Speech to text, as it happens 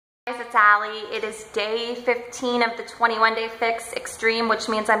it's Allie. It is day 15 of the 21-day fix extreme, which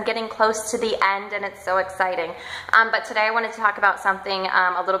means I'm getting close to the end and it's so exciting. But today I wanted to talk about something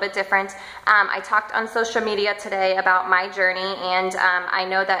a little bit different. I talked on social media today about my journey, and I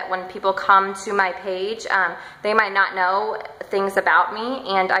know that when people come to my page, they might not know things about me,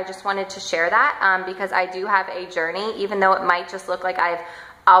 and I just wanted to share that because I do have a journey, even though it might just look like I've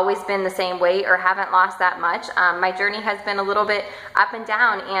always been the same weight or haven't lost that much. My journey has been a little bit up and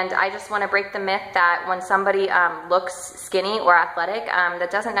down, and I just want to break the myth that when somebody looks skinny or athletic,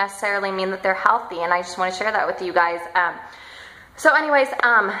 that doesn't necessarily mean that they're healthy, and I just want to share that with you guys. So anyways,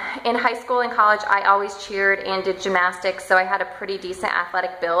 in high school and college, I always cheered and did gymnastics, so I had a pretty decent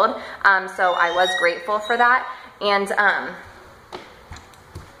athletic build, so I was grateful for that.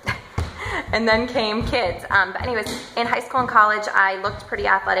 And then came kids. But anyways, in high school and college, I looked pretty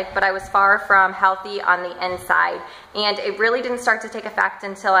athletic, but I was far from healthy on the inside. And it really didn't start to take effect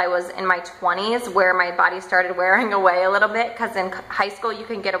until I was in my 20s, where my body started wearing away a little bit, because in high school you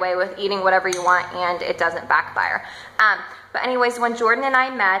can get away with eating whatever you want and it doesn't backfire. But anyways, when Jordan and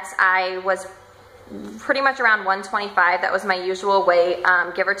I met, I was pretty much around 125. That was my usual weight,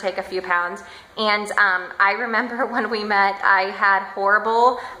 give or take a few pounds. And I remember when we met, I had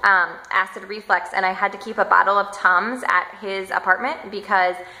horrible acid reflux, and I had to keep a bottle of Tums at his apartment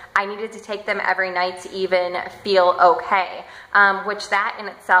because I needed to take them every night to even feel okay, which that in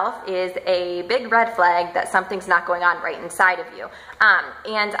itself is a big red flag that something's not going on right inside of you.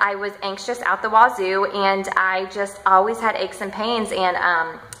 And I was anxious out the wazoo, and I just always had aches and pains, and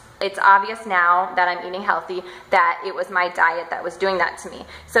it's obvious now that I'm eating healthy that it was my diet that was doing that to me.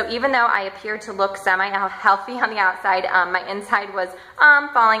 So even though I appeared to look semi-healthy on the outside, my inside was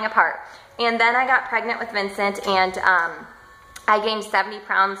falling apart. And then I got pregnant with Vincent, and I gained 70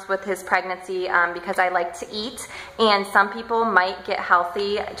 pounds with his pregnancy because I like to eat, and some people might get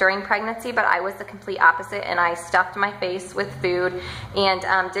healthy during pregnancy, but I was the complete opposite, and I stuffed my face with food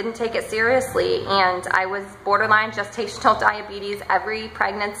and didn't take it seriously, and I was borderline gestational diabetes every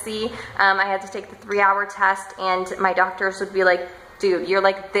pregnancy. I had to take the 3-hour test, and my doctors would be like, dude, you're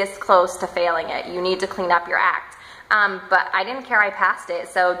like this close to failing it. You need to clean up your act. But I didn't care, I passed it.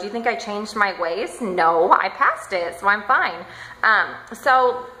 So do you think I changed my ways? No, I passed it, so I'm fine.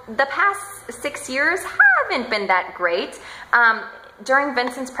 So the past 6 years haven't been that great. During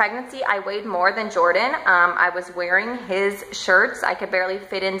Vincent's pregnancy, I weighed more than Jordan. I was wearing his shirts. I could barely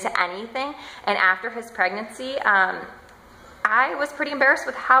fit into anything. And after his pregnancy, I was pretty embarrassed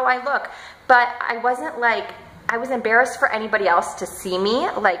with how I look. But I wasn't like, I was embarrassed for anybody else to see me,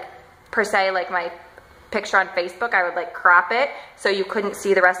 like per se, like my picture on Facebook, I would like crop it so you couldn't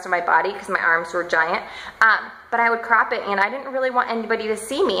see the rest of my body because my arms were giant. But I would crop it, and I didn't really want anybody to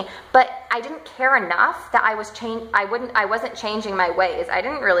see me. But I didn't care enough that I wasn't changing my ways. I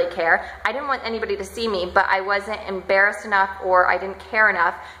didn't really care. I didn't want anybody to see me, but I wasn't embarrassed enough, or I didn't care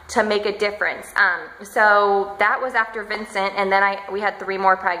enough to make a difference. So that was after Vincent, and then we had 3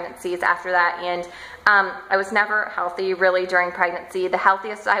 more pregnancies after that, and I was never healthy really during pregnancy. The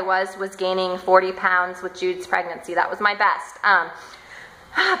healthiest I was gaining 40 pounds with Jude's pregnancy. That was my best.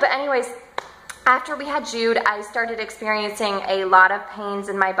 But anyways, after we had Jude, I started experiencing a lot of pains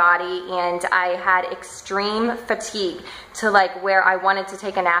in my body, and I had extreme fatigue to like where I wanted to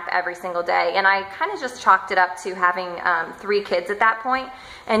take a nap every single day. And I kind of just chalked it up to having 3 kids at that point,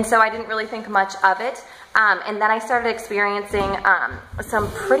 and so I didn't really think much of it. And then I started experiencing some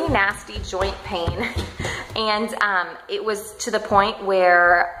pretty nasty joint pain, and it was to the point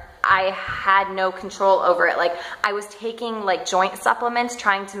where I had no control over it. Like, I was taking like joint supplements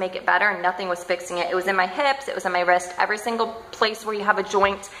trying to make it better, and nothing was fixing it. It was in my hips, it was in my wrist, every single place where you have a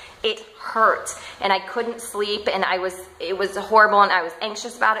joint, it hurt, and I couldn't sleep, and it was horrible, and I was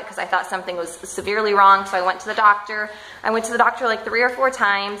anxious about it because I thought something was severely wrong. So I went to the doctor. I went to the doctor like 3 or 4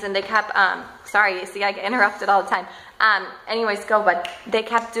 times, and they kept, sorry, see, I get interrupted all the time. Anyways, go bud. They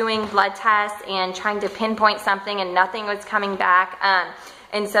kept doing blood tests and trying to pinpoint something, and nothing was coming back.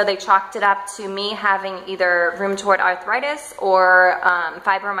 And so they chalked it up to me having either rheumatoid arthritis or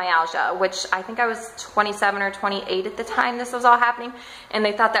fibromyalgia, which I think I was 27 or 28 at the time this was all happening. And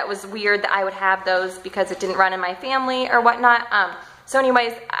they thought that was weird that I would have those because it didn't run in my family or whatnot. So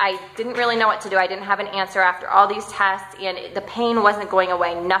anyways, I didn't really know what to do. I didn't have an answer after all these tests, and the pain wasn't going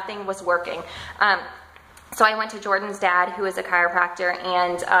away. Nothing was working. So I went to Jordan's dad, who is a chiropractor,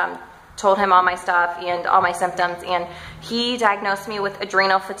 and told him all my stuff and all my symptoms, and he diagnosed me with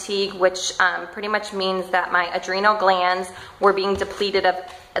adrenal fatigue, which pretty much means that my adrenal glands were being depleted of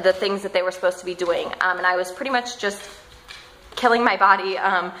the things that they were supposed to be doing, and I was pretty much just killing my body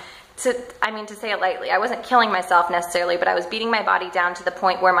to say it lightly, I wasn't killing myself necessarily, but I was beating my body down to the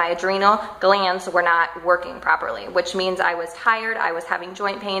point where my adrenal glands were not working properly, which means I was tired, I was having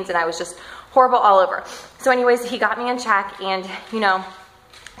joint pains, and I was just horrible all over. So anyways, he got me in check and, you know,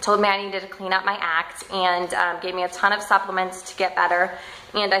 told me I needed to clean up my act and gave me a ton of supplements to get better.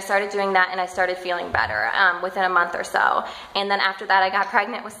 And I started doing that and I started feeling better within a month or so. And then after that I got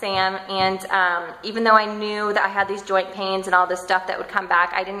pregnant with Sam, and even though I knew that I had these joint pains and all this stuff that would come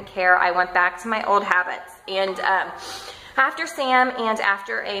back, I didn't care. I went back to my old habits. And after Sam and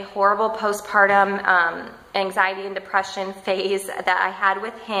after a horrible postpartum anxiety and depression phase that I had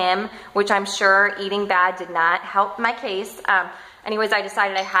with him, which I'm sure eating bad did not help my case, anyways, I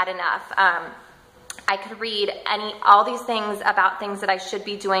decided I had enough. I could read all these things about things that I should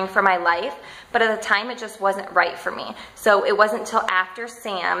be doing for my life, but at the time it just wasn't right for me. So it wasn't until after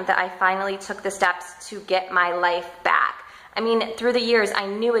Sam that I finally took the steps to get my life back. I mean, through the years, I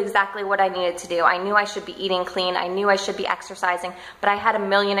knew exactly what I needed to do. I knew I should be eating clean. I knew I should be exercising, but I had a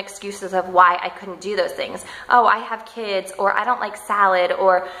million excuses of why I couldn't do those things. Oh, I have kids, or I don't like salad,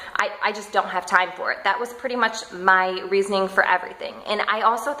 or I just don't have time for it. That was pretty much my reasoning for everything. And I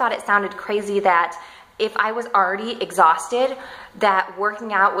also thought it sounded crazy that if I was already exhausted, that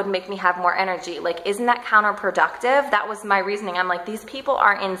working out would make me have more energy. Like, isn't that counterproductive? That was my reasoning. I'm like, these people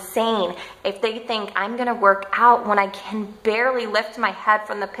are insane if they think I'm gonna work out when I can barely lift my head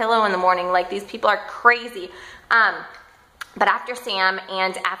from the pillow in the morning. Like, these people are crazy. But after Sam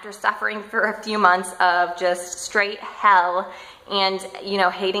and after suffering for a few months of just straight hell and, you know,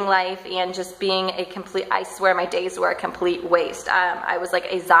 hating life and just being a complete, I swear my days were a complete waste. I was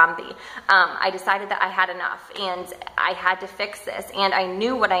like a zombie. I decided that I had enough and I had to fix this, and I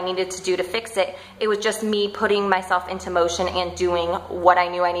knew what I needed to do to fix it. It was just me putting myself into motion and doing what I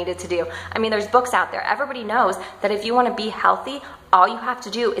knew I needed to do. I mean, there's books out there. Everybody knows that if you want to be healthy, all you have to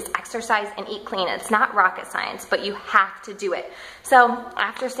do is exercise and eat clean. It's not rocket science, but you have to do it. So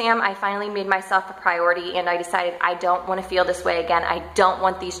after Sam, I finally made myself a priority, and I decided I don't want to feel this way again. I don't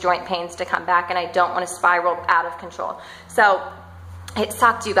want these joint pains to come back, and I don't want to spiral out of control. So it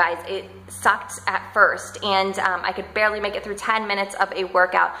sucked, you guys. It sucked at first, and I could barely make it through 10 minutes of a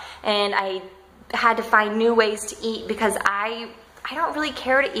workout, and I had to find new ways to eat because I don't really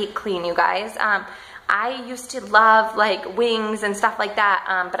care to eat clean, you guys. I used to love like wings and stuff like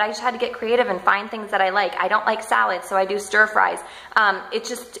that, but I just had to get creative and find things that I like. I don't like salads, so I do stir fries.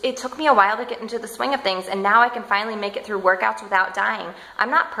 It took me a while to get into the swing of things, and now I can finally make it through workouts without dying. I'm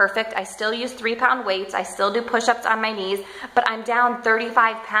not perfect. I still use 3-pound weights. I still do push-ups on my knees, but I'm down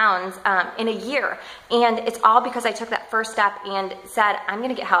 35 pounds in a year, and it's all because I took that first step and said, I'm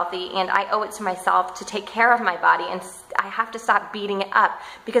gonna get healthy, and I owe it to myself to take care of my body, and I have to stop beating it up,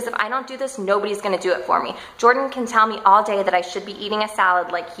 because if I don't do this, nobody's gonna do it for me. Jordan can tell me all day that I should be eating a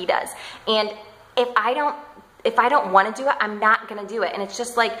salad like he does, and if I don't want to do it, I'm not gonna do it. And it's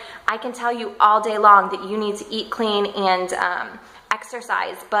just like, I can tell you all day long that you need to eat clean and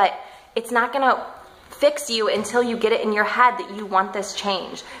exercise, but it's not gonna fix you until you get it in your head that you want this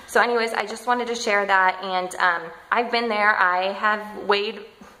change. So anyways, I just wanted to share that, and I've been there. I have weighed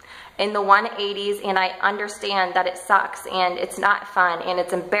in the 180s, and I understand that it sucks and it's not fun and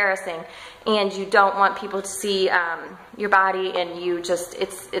it's embarrassing, and you don't want people to see your body, and you just,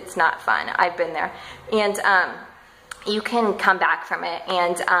 it's not fun. I've been there, and you can come back from it.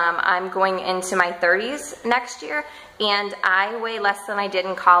 And I'm going into my 30s next year, and I weigh less than I did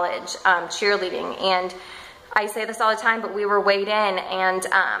in college cheerleading. And I say this all the time, but we were weighed in, and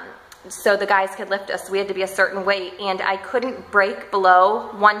so the guys could lift us. We had to be a certain weight, and I couldn't break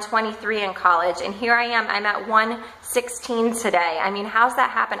below 123 in college, and here I am. I'm at 116 today. I mean, how's that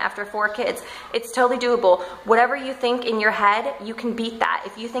happen after 4 kids? It's totally doable. Whatever you think in your head, you can beat that.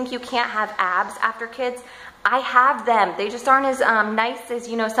 If you think you can't have abs after kids, I have them. They just aren't as nice as,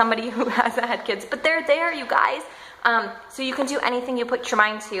 you know, somebody who hasn't had kids, but they're there, you guys. So you can do anything you put your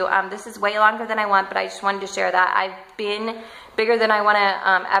mind to. This is way longer than I want, but I just wanted to share that. I've been bigger than I want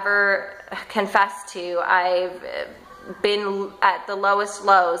to ever confess to. I've been at the lowest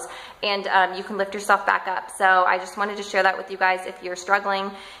lows, and you can lift yourself back up. So I just wanted to share that with you guys if you're struggling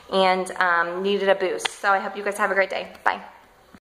and needed a boost. So I hope you guys have a great day. Bye.